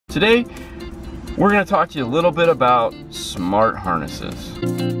Today, we're going to talk to you a little bit about smart harnesses.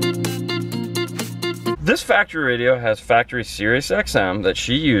 This factory radio has factory Sirius XM that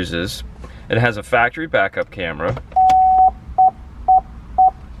she uses. It has a factory backup camera.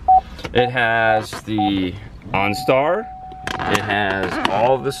 It has the OnStar. It has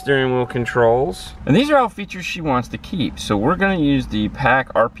all of the steering wheel controls. And these are all features she wants to keep. So we're going to use the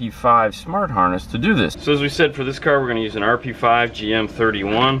PAC RP5 smart harness to do this. So as we said, for this car, we're going to use an RP5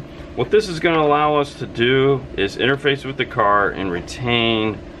 GM31. What this is going to allow us to do is interface with the car and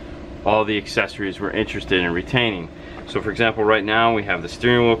retain all the accessories we're interested in retaining. So for example, right now we have the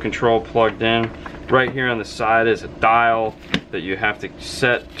steering wheel control plugged in. Right here on the side is a dial that you have to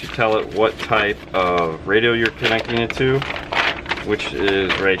set to tell it what type of radio you're connecting it to, which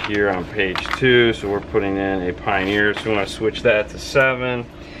is right here on page 2. So we're putting in a Pioneer, so we want to switch that to 7.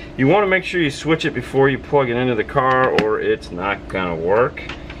 You want to make sure you switch it before you plug it into the car, or it's not going to work.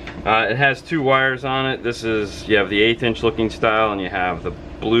 It has 2 wires on it. This is, you have the 1/8" looking style, and you have the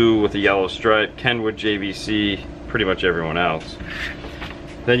blue with the yellow stripe, Kenwood, JVC, pretty much everyone else.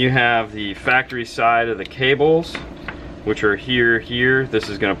 Then you have the factory side of the cables, which are here. This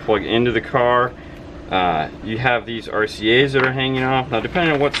is going to plug into the car. You have these RCAs that are hanging off. Now,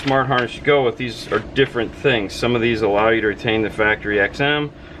 depending on what smart harness you go with, these are different things. Some of these allow you to retain the factory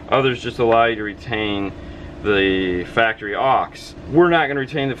XM. Others just allow you to retain the factory aux. We're not going to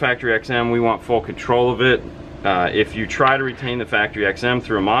retain the factory XM. We want full control of it. If you try to retain the factory XM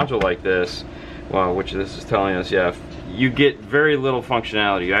through a module like this, well, which this is telling us, yeah, you get very little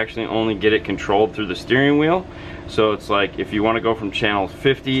functionality. You actually only get it controlled through the steering wheel. So it's like if you want to go from channel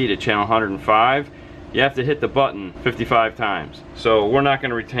 50 to channel 105, you have to hit the button 55 times. So we're not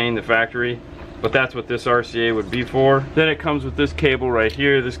going to retain the factory, but that's what this RCA would be for. Then it comes with this cable right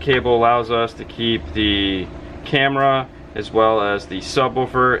here. This cable allows us to keep the camera as well as the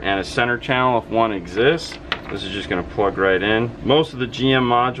subwoofer and a center channel if one exists. This is just going to plug right in. Most of the GM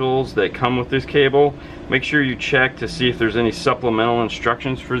modules that come with this cable, make sure you check to see if there's any supplemental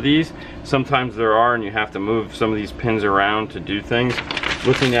instructions for these. Sometimes there are, and you have to move some of these pins around to do things.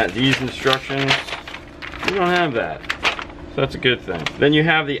 Looking at these instructions, you don't have that. So that's a good thing. Then you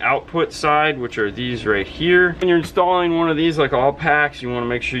have the output side, which are these right here. When you're installing one of these, like all packs, you want to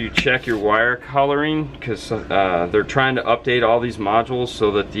make sure you check your wire coloring, because they're trying to update all these modules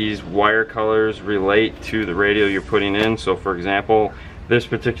so that these wire colors relate to the radio you're putting in. So for example, this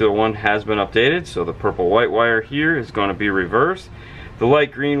particular one has been updated, so the purple white wire here is going to be reversed. The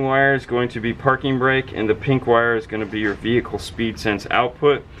light green wire is going to be parking brake, and the pink wire is going to be your vehicle speed sense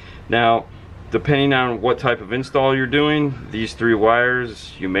output. Now, depending on what type of install you're doing, these 3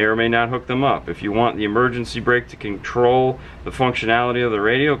 wires, you may or may not hook them up. If you want the emergency brake to control the functionality of the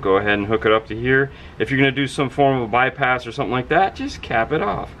radio, go ahead and hook it up to here. If you're going to do some form of a bypass or something like that, just cap it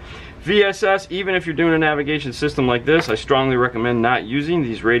off. VSS, even if you're doing a navigation system like this, I strongly recommend not using.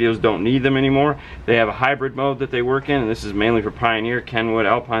 These radios don't need them anymore. They have a hybrid mode that they work in, and this is mainly for Pioneer, Kenwood,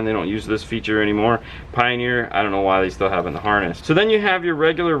 Alpine. They don't use this feature anymore. Pioneer, I don't know why they still have it in the harness. So then you have your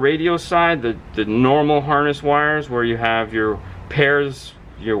regular radio side, the normal harness wires, where you have your pairs,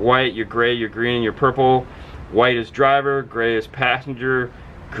 your white, your gray, your green, and your purple. White is driver, gray is passenger,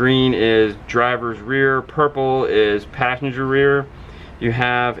 green is driver's rear, purple is passenger rear. You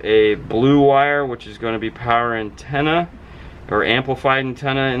have a blue wire, which is going to be power antenna, or amplified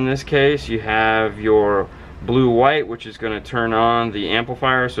antenna in this case. You have your blue-white, which is going to turn on the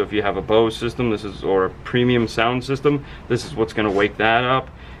amplifier. So if you have a Bose system, this is, or a premium sound system, this is what's going to wake that up.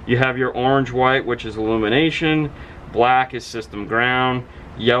 You have your orange-white, which is illumination. Black is system ground.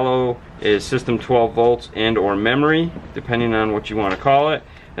 Yellow is system 12 volts and or memory, depending on what you want to call it.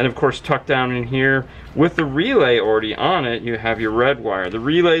 And of course, tucked down in here with the relay already on it, you have your red wire. The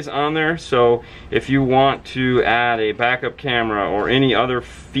relay's on there, so if you want to add a backup camera or any other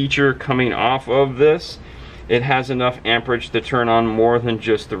feature coming off of this, it has enough amperage to turn on more than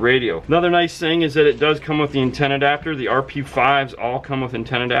just the radio. Another nice thing is that it does come with the antenna adapter. The RP5s all come with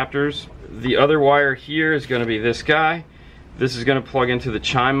antenna adapters. The other wire here is going to be this guy. This is going to plug into the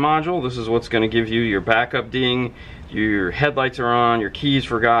chime module. This is what's going to give you your backup ding, your headlights are on, your keys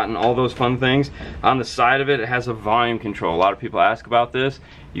forgotten, all those fun things. On the side of it, it has a volume control. A lot of people ask about this.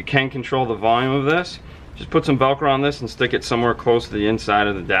 You can control the volume of this. Just put some Velcro on this and stick it somewhere close to the inside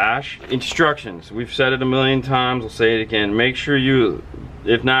of the dash. Instructions, we've said it a million times, we'll say it again. Make sure you,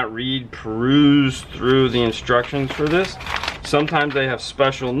 if not read, peruse through the instructions for this. Sometimes they have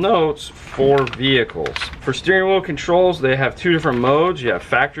special notes for vehicles. For steering wheel controls, they have 2 different modes. You have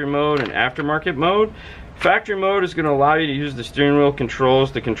factory mode and aftermarket mode. Factory mode is going to allow you to use the steering wheel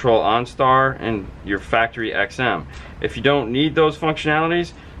controls to control OnStar and your factory XM. If you don't need those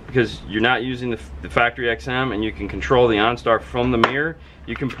functionalities, because you're not using the factory XM and you can control the OnStar from the mirror,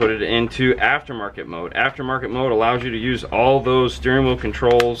 you can put it into aftermarket mode. Aftermarket mode allows you to use all those steering wheel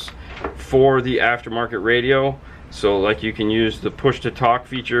controls for the aftermarket radio. So like you can use the push to talk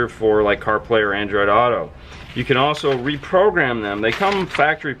feature for like CarPlay or Android Auto. You can also reprogram them. They come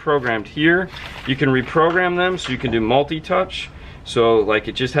factory programmed here. You can reprogram them so you can do multi-touch. So like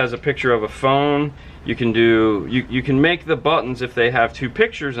it just has a picture of a phone. You can do, you can make the buttons, if they have two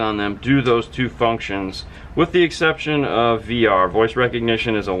pictures on them, do those two functions, with the exception of VR. Voice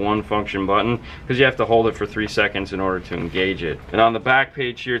recognition is a one function button because you have to hold it for 3 seconds in order to engage it. And on the back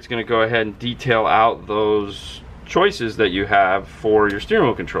page here, it's going to go ahead and detail out those choices that you have for your steering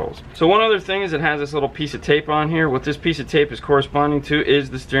wheel controls. So one other thing is it has this little piece of tape on here. What this piece of tape is corresponding to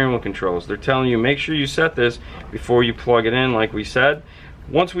is the steering wheel controls. They're telling you make sure you set this before you plug it in, like we said.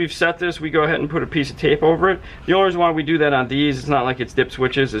 Once we've set this, we go ahead and put a piece of tape over it. The only reason why we do that on these, it's not like it's dip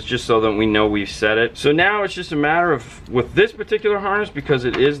switches, it's just so that we know we've set it. So now it's just a matter of, with this particular harness, because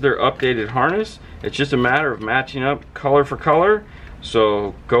it is their updated harness, it's just a matter of matching up color for color.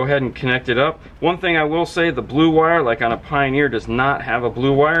 So go ahead and connect it up. One thing I will say, the blue wire, like on a Pioneer, does not have a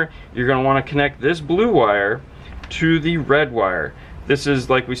blue wire. You're going to want to connect this blue wire to the red wire. This is,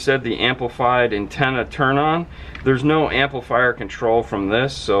 like we said, the amplified antenna turn on. There's no amplifier control from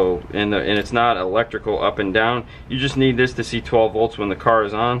this, so and it's not electrical up and down. You just need this to see 12 volts when the car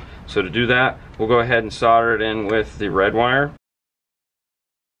is on. So to do that, we'll go ahead and solder it in with the red wire.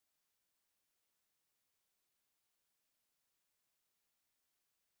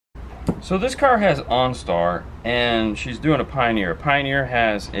 So this car has OnStar, and she's doing a Pioneer. Pioneer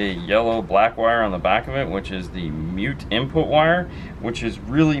has a yellow black wire on the back of it, which is the mute input wire, which is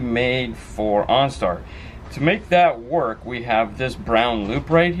really made for OnStar. To make that work, we have this brown loop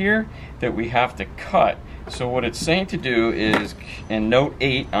right here that we have to cut. So what it's saying to do is, in note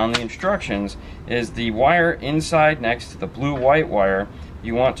 8 on the instructions, is the wire inside next to the blue-white wire,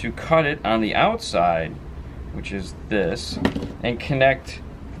 you want to cut it on the outside, which is this, and connect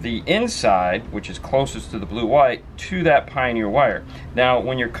the inside, which is closest to the blue-white, to that Pioneer wire. Now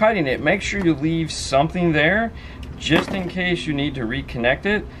when you're cutting it, make sure you leave something there just in case you need to reconnect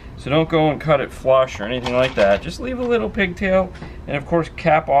it. So don't go and cut it flush or anything like that. Just leave a little pigtail and of course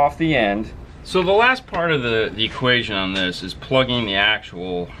cap off the end. So the last part of the equation on this is plugging the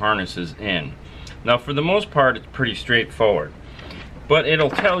actual harnesses in. Now for the most part it's pretty straightforward, but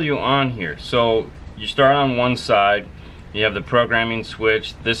it'll tell you on here. So you start on one side, you have the programming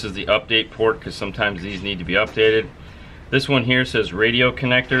switch. This is the update port because sometimes these need to be updated. This one here says radio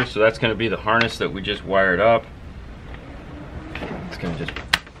connector, so that's going to be the harness that we just wired up. It's going to just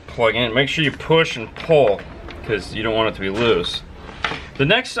plug in. Make sure you push and pull because you don't want it to be loose. The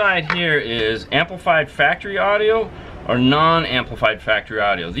next side here is amplified factory audio or non-amplified factory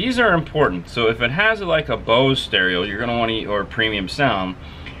audio. These are important. So if it has like a Bose stereo, you're going to want to, or premium sound,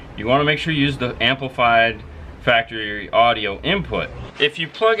 you want to make sure you use the amplified factory audio input. If you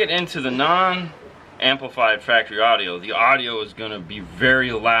plug it into the non-amplified factory audio, the audio is going to be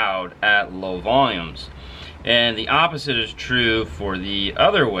very loud at low volumes. And the opposite is true for the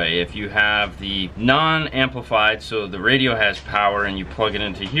other way. If you have the non-amplified, so the radio has power and you plug it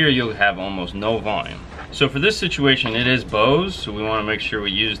into here, you'll have almost no volume. So for this situation it is Bose, so we want to make sure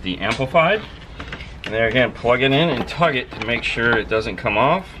we use the amplified. And there again, plug it in and tug it to make sure it doesn't come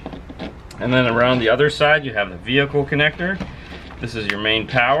off. And then around the other side you have the vehicle connector. This is your main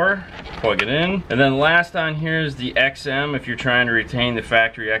power, plug it in. And then last on here is the XM if you're trying to retain the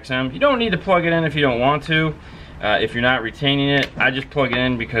factory XM. You don't need to plug it in if you don't want to. If you're not retaining it, I just plug it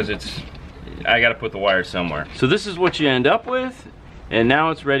in because I gotta put the wire somewhere. So this is what you end up with, and now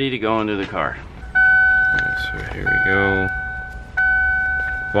it's ready to go into the car. Alright, so here we go.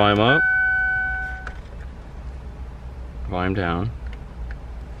 Volume up. Volume down.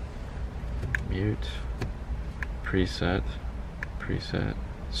 Mute, preset, preset,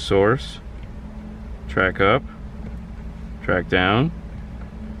 source, track up, track down,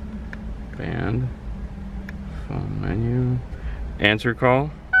 band, phone menu, answer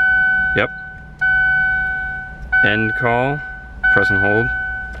call, yep, end call, press and hold,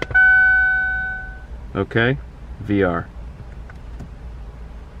 okay, VR.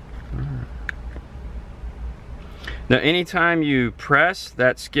 Now anytime you press,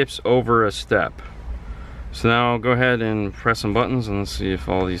 that skips over a step. So now I'll go ahead and press some buttons and let's see if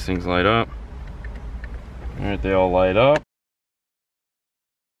all these things light up. Alright, they all light up.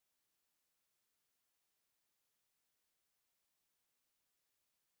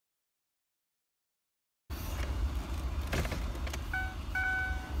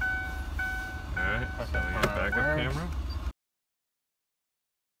 Alright, so we got backup camera.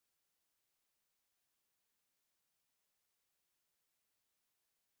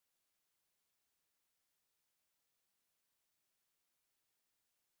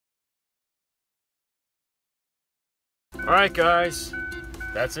 All right, guys,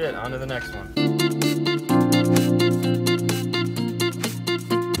 that's it. On to the next one.